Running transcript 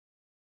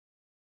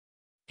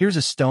Here's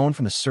a stone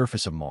from the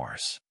surface of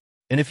Mars.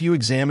 And if you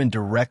examine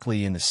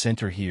directly in the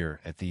center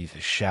here at these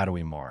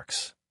shadowy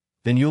marks,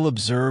 then you'll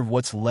observe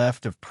what's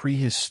left of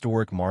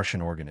prehistoric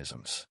Martian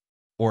organisms.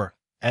 Or,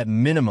 at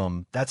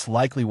minimum, that's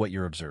likely what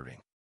you're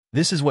observing.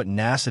 This is what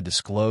NASA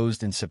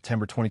disclosed in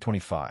September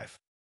 2025.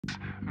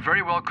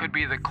 Very well could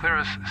be the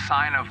clearest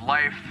sign of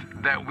life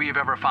that we've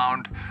ever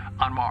found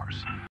on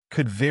Mars.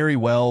 Could very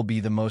well be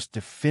the most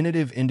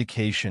definitive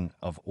indication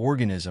of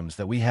organisms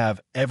that we have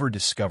ever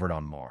discovered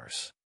on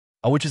Mars,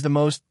 which is the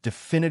most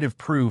definitive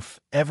proof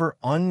ever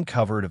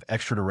uncovered of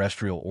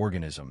extraterrestrial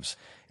organisms,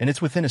 and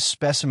it's within a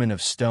specimen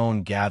of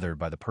stone gathered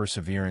by the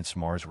Perseverance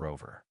Mars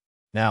Rover.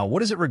 Now,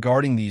 what is it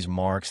regarding these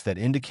marks that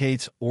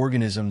indicates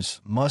organisms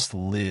must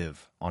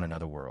live on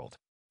another world?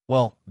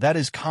 Well, that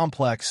is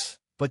complex,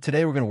 but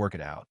today we're going to work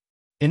it out.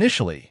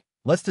 Initially,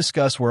 let's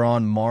discuss where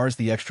on Mars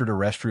the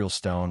extraterrestrial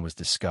stone was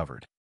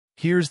discovered.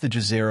 Here's the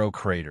Jezero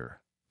crater,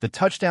 the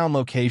touchdown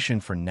location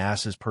for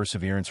NASA's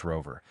Perseverance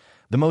rover,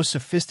 the most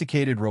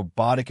sophisticated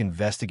robotic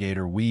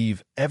investigator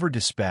we've ever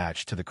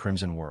dispatched to the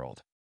Crimson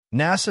World.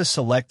 NASA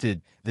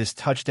selected this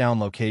touchdown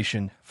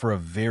location for a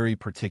very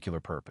particular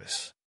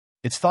purpose.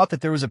 It's thought that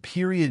there was a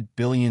period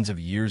billions of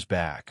years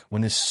back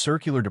when this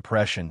circular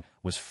depression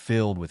was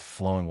filled with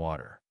flowing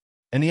water.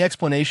 And the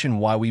explanation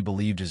why we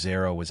believe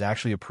Jezero was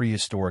actually a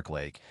prehistoric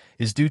lake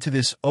is due to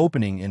this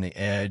opening in the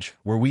edge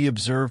where we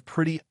observe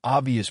pretty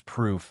obvious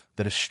proof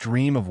that a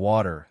stream of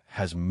water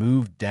has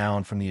moved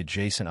down from the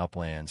adjacent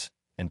uplands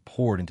and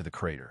poured into the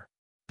crater.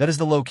 That is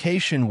the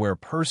location where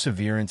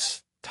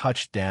Perseverance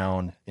touched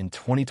down in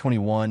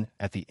 2021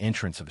 at the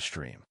entrance of the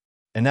stream.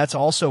 And that's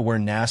also where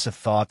NASA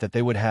thought that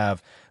they would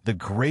have the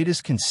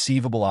greatest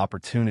conceivable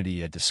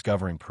opportunity at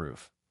discovering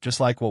proof,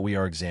 just like what we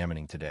are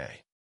examining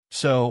today.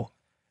 So,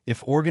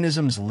 if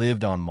organisms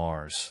lived on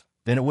Mars,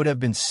 then it would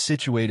have been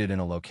situated in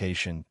a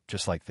location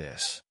just like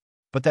this.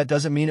 But that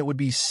doesn't mean it would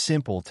be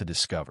simple to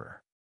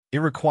discover. It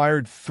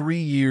required 3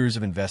 years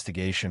of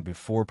investigation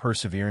before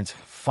Perseverance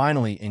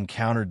finally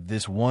encountered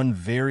this one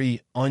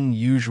very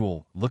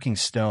unusual-looking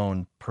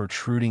stone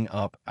protruding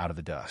up out of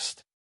the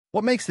dust.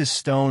 What makes this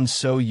stone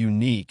so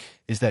unique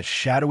is that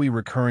shadowy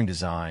recurring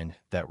design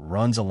that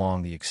runs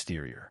along the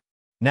exterior.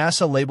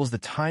 NASA labels the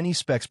tiny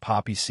specks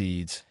poppy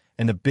seeds,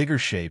 and the bigger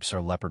shapes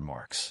are leopard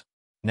marks.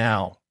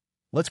 Now,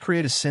 let's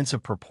create a sense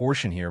of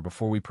proportion here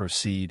before we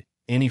proceed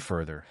any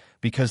further,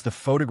 because the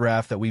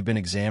photograph that we've been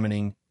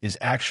examining is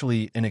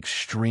actually an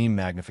extreme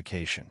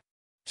magnification.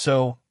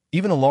 So,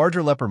 even the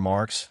larger leopard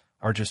marks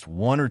are just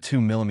 1 or 2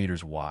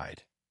 millimeters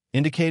wide,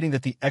 indicating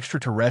that the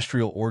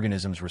extraterrestrial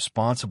organisms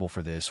responsible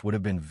for this would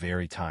have been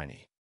very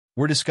tiny.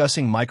 We're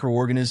discussing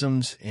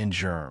microorganisms and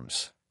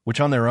germs, which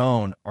on their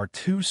own are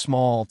too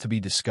small to be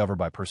discovered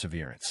by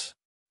Perseverance.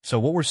 So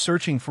what we're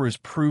searching for is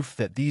proof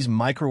that these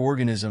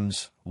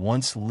microorganisms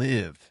once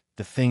lived,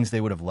 the things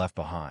they would have left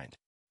behind.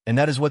 And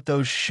that is what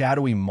those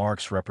shadowy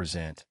marks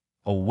represent,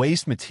 a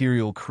waste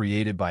material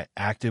created by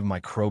active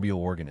microbial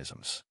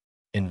organisms.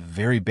 In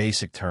very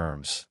basic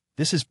terms,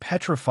 this is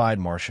petrified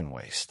Martian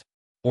waste.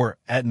 Or,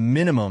 at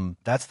minimum,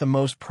 that's the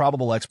most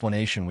probable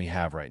explanation we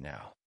have right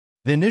now.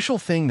 The initial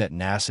thing that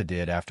NASA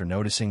did after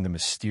noticing the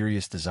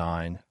mysterious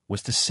design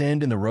was to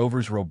send in the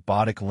rover's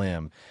robotic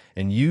limb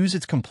and use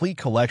its complete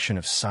collection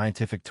of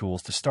scientific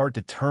tools to start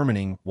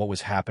determining what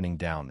was happening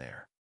down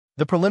there.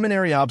 The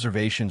preliminary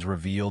observations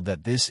revealed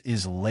that this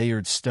is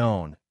layered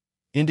stone,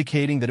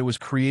 indicating that it was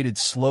created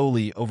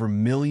slowly over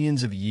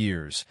millions of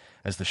years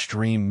as the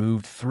stream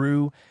moved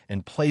through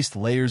and placed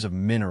layers of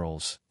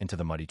minerals into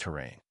the muddy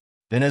terrain.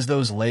 Then as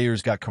those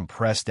layers got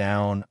compressed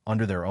down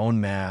under their own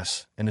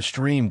mass and the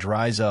stream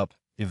dries up,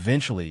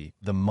 eventually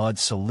the mud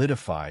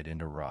solidified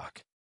into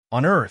rock.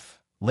 On Earth,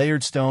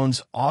 layered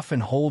stones often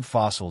hold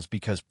fossils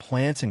because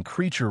plants and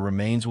creature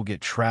remains will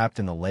get trapped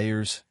in the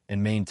layers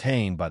and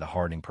maintained by the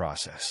hardening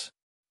process.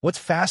 What's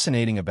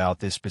fascinating about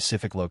this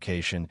specific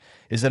location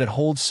is that it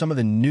holds some of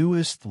the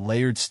newest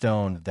layered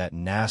stone that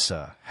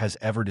NASA has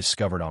ever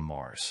discovered on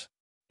Mars.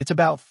 It's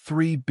about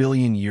 3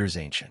 billion years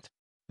ancient.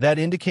 That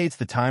indicates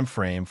the time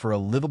frame for a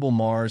livable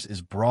Mars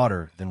is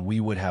broader than we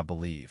would have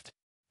believed.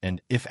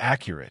 And if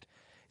accurate,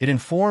 it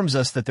informs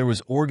us that there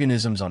was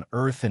organisms on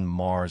Earth and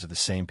Mars at the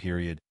same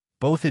period,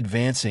 both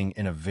advancing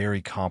in a very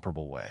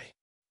comparable way.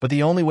 But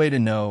the only way to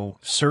know,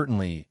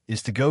 certainly,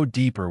 is to go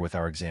deeper with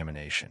our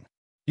examination.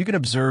 You can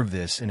observe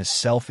this in a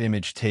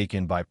self-image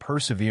taken by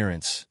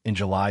Perseverance in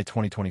July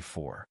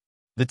 2024.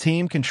 The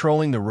team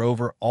controlling the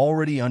rover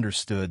already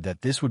understood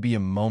that this would be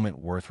a moment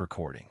worth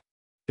recording.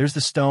 There's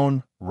the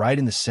stone right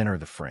in the center of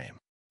the frame,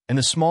 and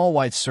the small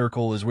white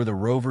circle is where the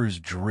rover's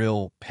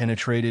drill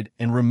penetrated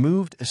and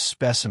removed a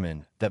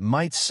specimen that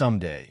might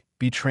someday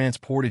be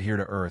transported here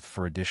to Earth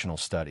for additional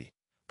study,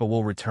 but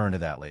we'll return to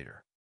that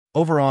later.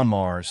 Over on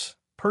Mars,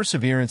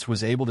 Perseverance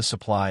was able to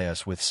supply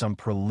us with some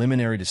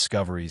preliminary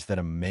discoveries that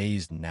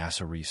amazed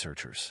NASA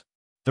researchers.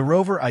 The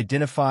rover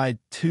identified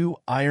 2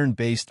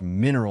 iron-based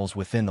minerals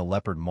within the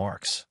leopard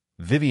marks,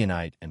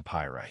 vivianite and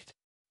pyrite.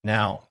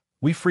 Now,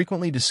 we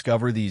frequently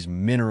discover these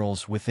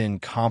minerals within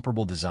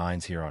comparable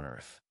designs here on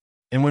Earth.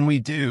 And when we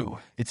do,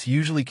 it's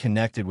usually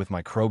connected with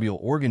microbial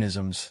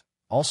organisms,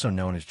 also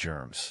known as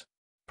germs.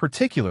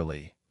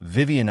 Particularly,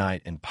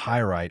 vivianite and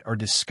pyrite are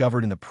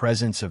discovered in the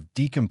presence of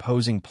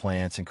decomposing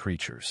plants and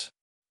creatures.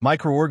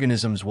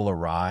 Microorganisms will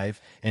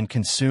arrive and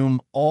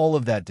consume all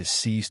of that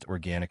deceased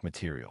organic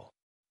material.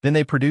 Then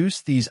they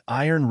produce these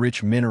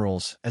iron-rich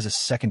minerals as a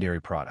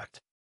secondary product.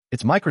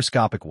 It's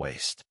microscopic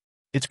waste.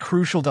 It's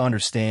crucial to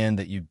understand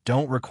that you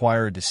don't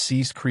require a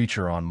deceased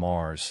creature on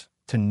Mars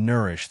to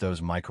nourish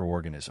those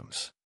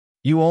microorganisms.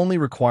 You only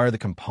require the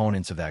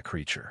components of that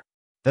creature.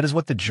 That is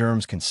what the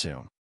germs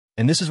consume.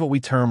 And this is what we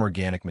term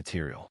organic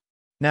material.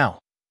 Now,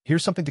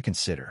 here's something to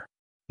consider.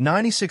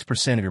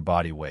 96% of your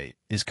body weight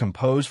is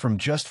composed from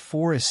just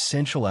 4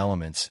 essential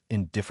elements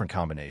in different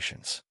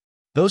combinations.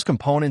 Those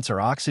components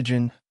are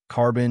oxygen,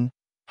 carbon,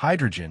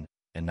 hydrogen,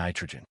 and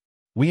nitrogen.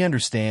 We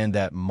understand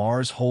that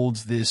Mars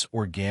holds this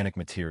organic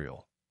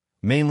material,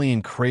 mainly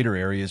in crater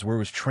areas where it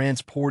was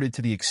transported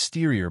to the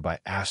exterior by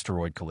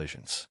asteroid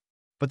collisions.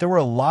 But there were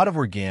a lot of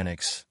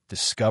organics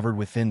discovered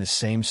within the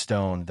same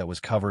stone that was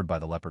covered by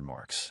the leopard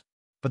marks.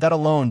 But that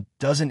alone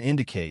doesn't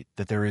indicate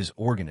that there is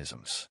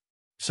organisms.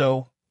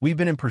 So, we've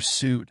been in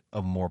pursuit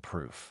of more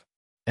proof.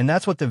 And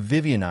that's what the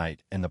vivianite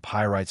and the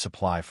pyrite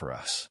supply for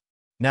us.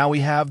 Now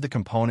we have the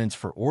components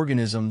for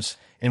organisms,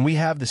 and we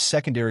have the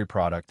secondary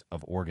product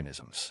of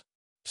organisms.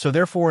 So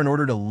therefore, in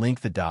order to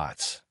link the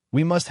dots,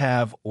 we must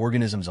have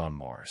organisms on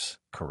Mars,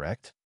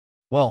 correct?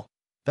 Well,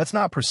 that's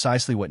not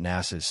precisely what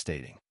NASA is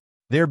stating.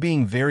 They're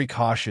being very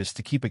cautious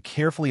to keep a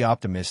carefully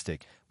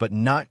optimistic but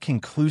not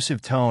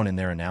conclusive tone in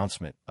their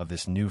announcement of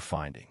this new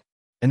finding.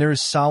 And there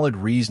is solid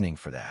reasoning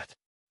for that.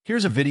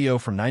 Here's a video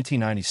from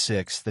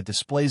 1996 that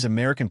displays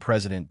American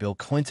President Bill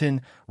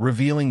Clinton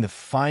revealing the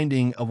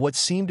finding of what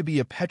seemed to be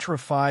a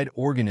petrified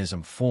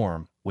organism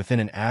form within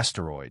an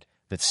asteroid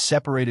that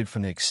separated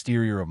from the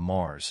exterior of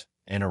Mars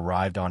and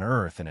arrived on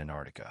Earth in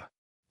Antarctica.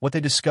 What they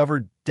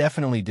discovered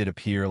definitely did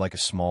appear like a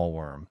small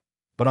worm,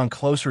 but on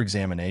closer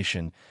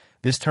examination,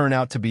 this turned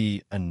out to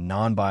be a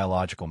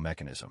non-biological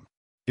mechanism.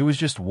 It was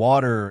just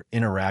water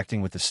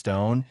interacting with the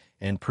stone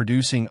and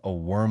producing a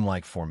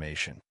worm-like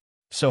formation.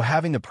 So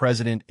having the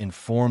president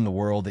inform the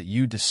world that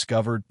you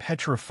discovered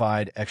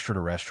petrified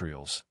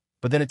extraterrestrials,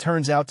 but then it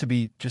turns out to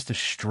be just a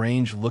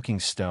strange-looking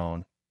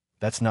stone,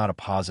 that's not a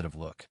positive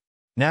look.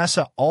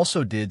 NASA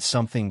also did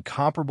something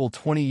comparable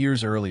 20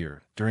 years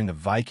earlier during the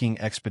Viking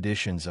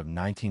expeditions of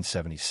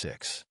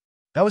 1976.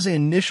 That was the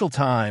initial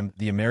time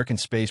the American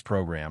space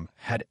program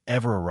had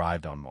ever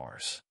arrived on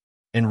Mars.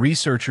 And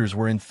researchers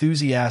were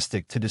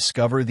enthusiastic to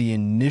discover the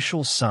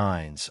initial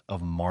signs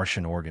of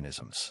Martian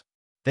organisms.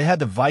 They had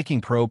the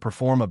Viking probe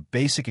perform a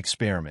basic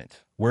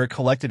experiment where it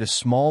collected a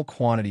small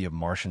quantity of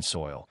Martian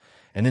soil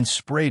and then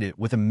sprayed it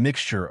with a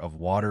mixture of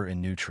water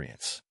and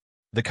nutrients.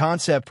 The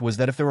concept was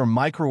that if there were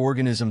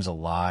microorganisms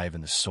alive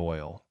in the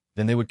soil,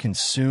 then they would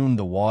consume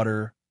the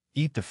water,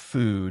 eat the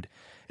food,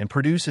 and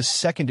produce a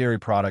secondary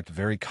product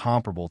very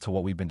comparable to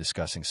what we've been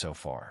discussing so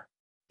far.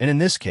 And in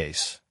this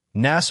case,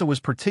 NASA was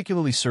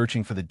particularly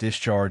searching for the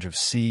discharge of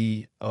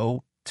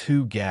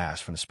CO2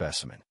 gas from the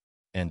specimen.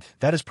 And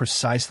that is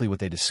precisely what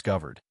they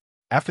discovered.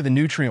 After the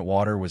nutrient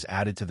water was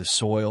added to the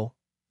soil,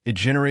 it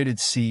generated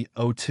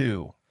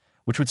CO2,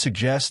 which would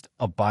suggest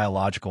a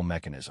biological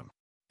mechanism.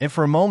 And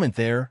for a moment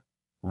there,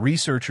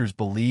 researchers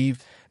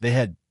believed they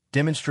had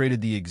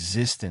demonstrated the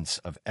existence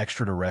of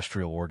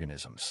extraterrestrial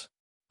organisms.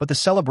 But the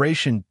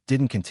celebration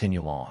didn't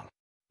continue long.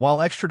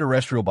 While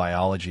extraterrestrial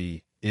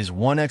biology is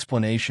one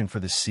explanation for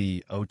the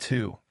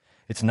CO2,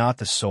 it's not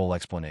the sole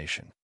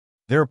explanation.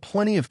 There are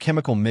plenty of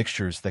chemical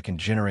mixtures that can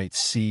generate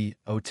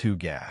CO2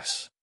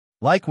 gas,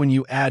 like when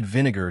you add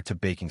vinegar to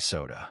baking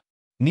soda.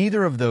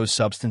 Neither of those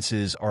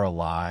substances are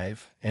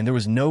alive, and there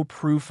was no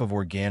proof of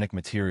organic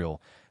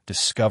material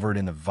discovered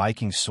in the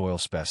Viking soil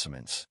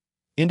specimens,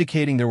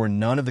 indicating there were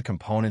none of the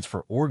components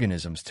for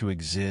organisms to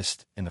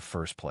exist in the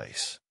first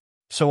place.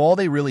 So all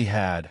they really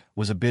had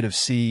was a bit of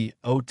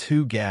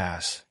CO2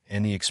 gas,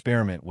 and the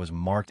experiment was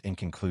marked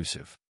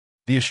inconclusive.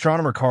 The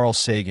astronomer Carl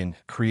Sagan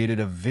created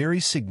a very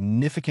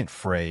significant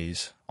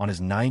phrase on his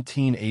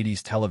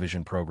 1980s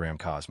television program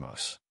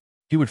Cosmos.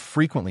 He would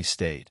frequently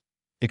state,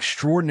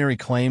 "Extraordinary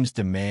claims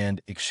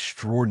demand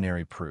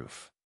extraordinary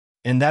proof."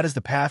 And that is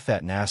the path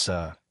that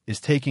NASA is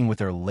taking with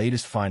their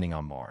latest finding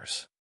on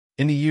Mars.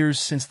 In the years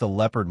since the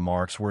leopard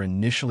marks were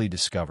initially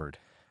discovered,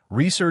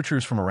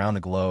 researchers from around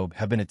the globe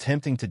have been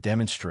attempting to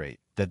demonstrate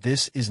that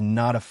this is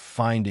not a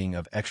finding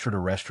of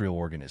extraterrestrial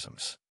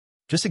organisms.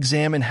 Just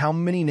examine how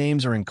many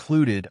names are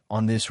included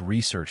on this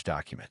research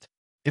document.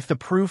 If the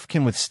proof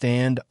can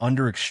withstand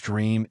under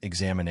extreme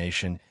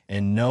examination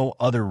and no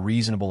other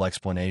reasonable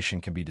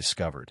explanation can be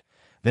discovered,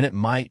 then it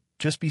might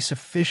just be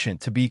sufficient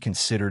to be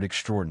considered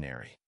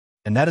extraordinary.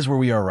 And that is where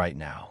we are right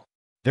now.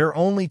 There are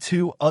only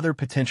 2 other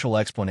potential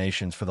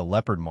explanations for the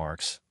leopard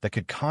marks that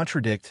could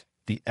contradict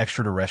the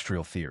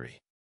extraterrestrial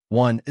theory.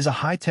 One is a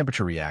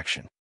high-temperature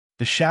reaction.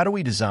 The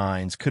shadowy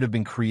designs could have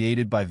been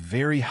created by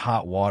very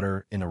hot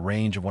water in a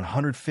range of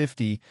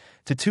 150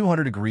 to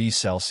 200 degrees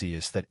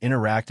Celsius that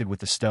interacted with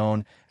the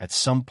stone at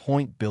some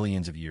point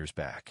billions of years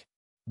back.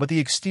 But the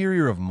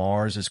exterior of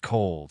Mars is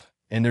cold,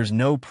 and there's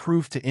no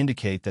proof to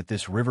indicate that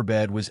this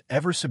riverbed was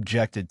ever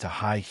subjected to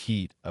high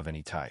heat of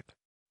any type.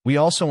 We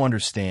also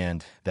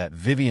understand that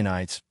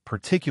Vivianites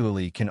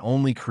particularly can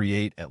only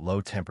create at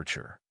low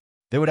temperature.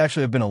 They would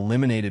actually have been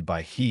eliminated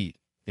by heat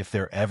if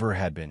there ever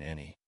had been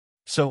any.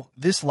 So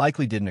this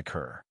likely didn't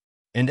occur.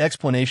 And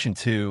explanation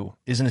 2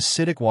 is an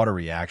acidic water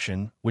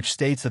reaction, which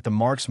states that the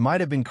marks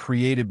might have been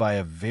created by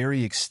a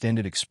very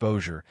extended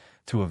exposure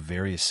to a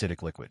very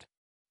acidic liquid.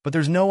 But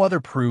there's no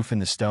other proof in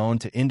the stone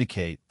to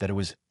indicate that it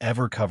was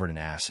ever covered in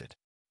acid.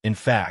 In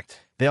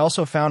fact, they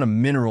also found a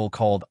mineral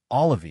called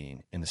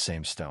olivine in the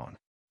same stone.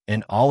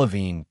 And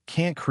olivine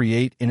can't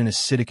create in an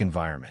acidic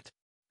environment.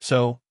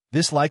 So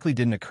this likely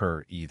didn't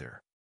occur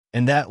either.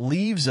 And that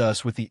leaves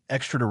us with the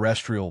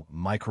extraterrestrial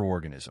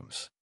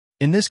microorganisms.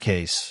 In this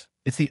case,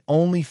 it's the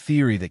only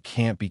theory that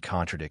can't be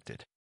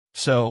contradicted.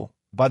 So,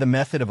 by the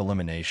method of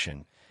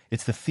elimination,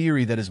 it's the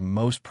theory that is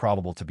most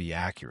probable to be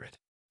accurate,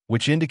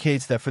 which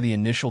indicates that for the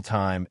initial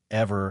time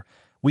ever,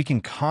 we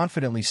can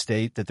confidently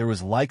state that there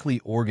was likely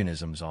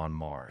organisms on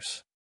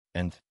Mars.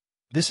 And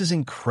this is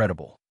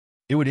incredible.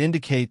 It would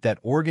indicate that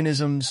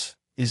organisms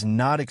is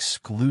not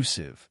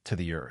exclusive to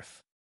the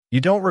Earth. You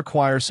don't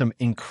require some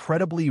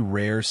incredibly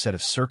rare set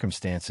of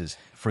circumstances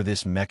for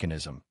this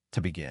mechanism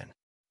to begin.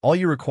 All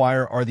you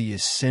require are the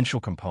essential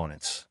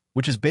components,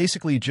 which is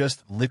basically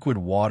just liquid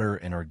water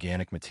and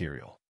organic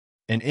material.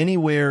 And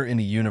anywhere in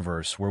the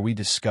universe where we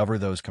discover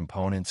those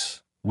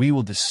components, we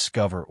will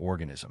discover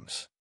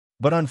organisms.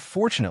 But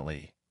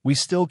unfortunately, we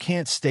still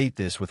can't state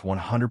this with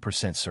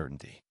 100%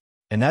 certainty.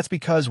 And that's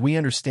because we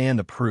understand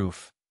the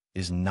proof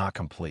is not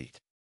complete.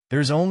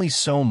 There's only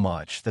so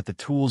much that the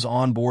tools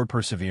on board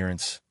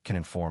Perseverance can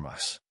inform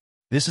us.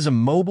 This is a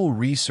mobile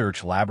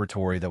research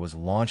laboratory that was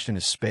launched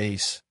into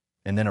space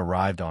and then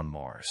arrived on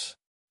Mars.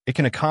 It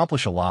can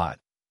accomplish a lot,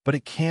 but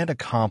it can't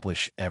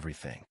accomplish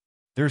everything.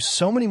 There's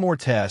so many more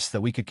tests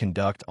that we could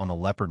conduct on the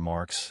leopard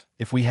marks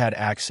if we had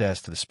access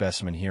to the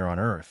specimen here on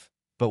Earth,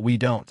 but we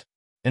don't.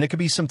 And it could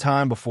be some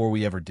time before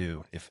we ever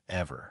do, if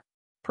ever.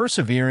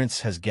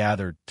 Perseverance has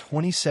gathered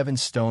 27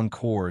 stone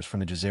cores from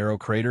the Jezero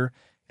crater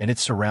and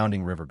its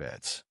surrounding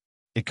riverbeds.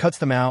 It cuts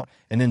them out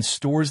and then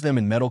stores them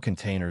in metal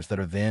containers that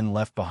are then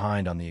left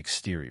behind on the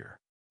exterior.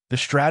 The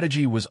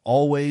strategy was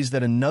always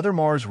that another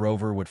Mars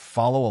rover would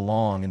follow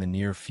along in the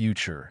near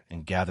future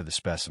and gather the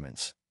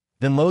specimens,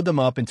 then load them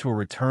up into a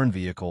return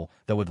vehicle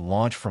that would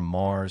launch from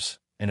Mars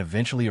and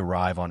eventually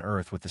arrive on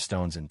Earth with the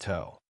stones in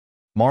tow.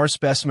 Mars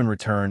specimen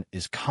return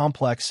is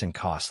complex and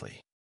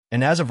costly.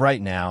 And as of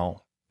right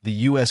now, the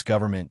U.S.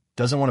 government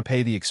doesn't want to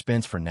pay the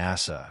expense for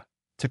NASA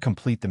to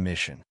complete the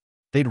mission.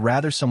 They'd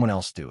rather someone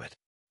else do it.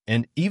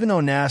 And even though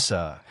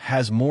NASA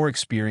has more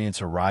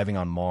experience arriving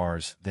on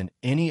Mars than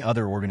any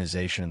other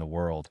organization in the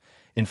world,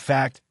 in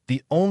fact,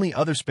 the only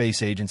other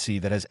space agency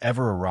that has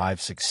ever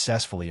arrived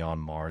successfully on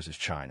Mars is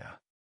China.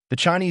 The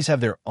Chinese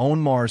have their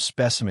own Mars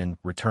specimen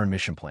return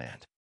mission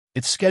planned.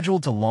 It's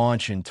scheduled to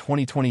launch in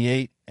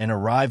 2028 and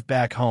arrive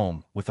back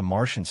home with a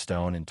Martian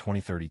stone in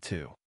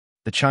 2032.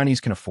 The Chinese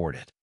can afford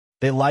it.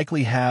 They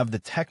likely have the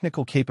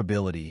technical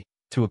capability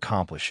to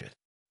accomplish it.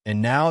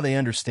 And now they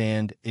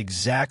understand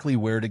exactly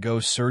where to go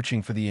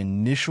searching for the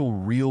initial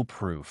real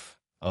proof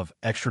of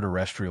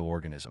extraterrestrial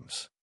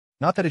organisms.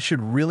 Not that it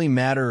should really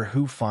matter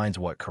who finds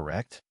what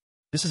correct.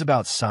 This is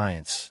about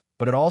science,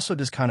 but it also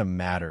does kind of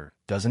matter,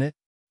 doesn't it?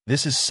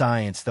 This is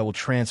science that will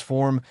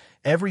transform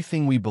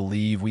everything we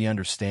believe we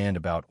understand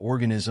about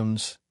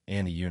organisms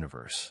and the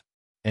universe.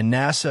 And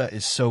NASA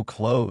is so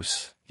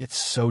close, yet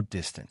so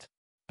distant.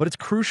 But it's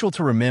crucial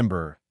to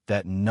remember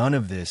that none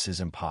of this is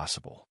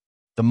impossible.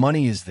 The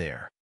money is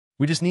there.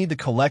 We just need the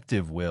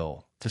collective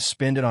will to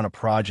spend it on a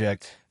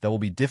project that will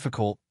be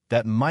difficult,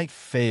 that might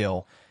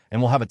fail,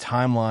 and will have a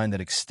timeline that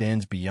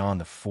extends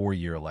beyond the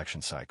 4-year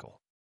election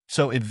cycle.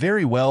 So it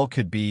very well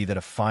could be that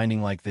a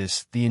finding like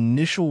this, the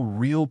initial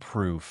real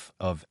proof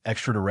of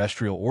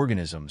extraterrestrial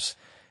organisms,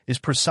 is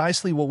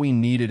precisely what we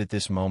needed at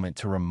this moment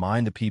to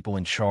remind the people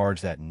in charge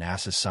that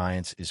NASA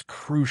science is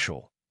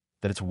crucial,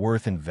 that it's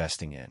worth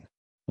investing in.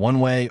 One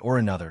way or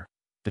another,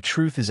 the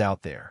truth is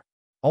out there.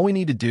 All we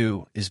need to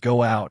do is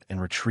go out and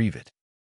retrieve it.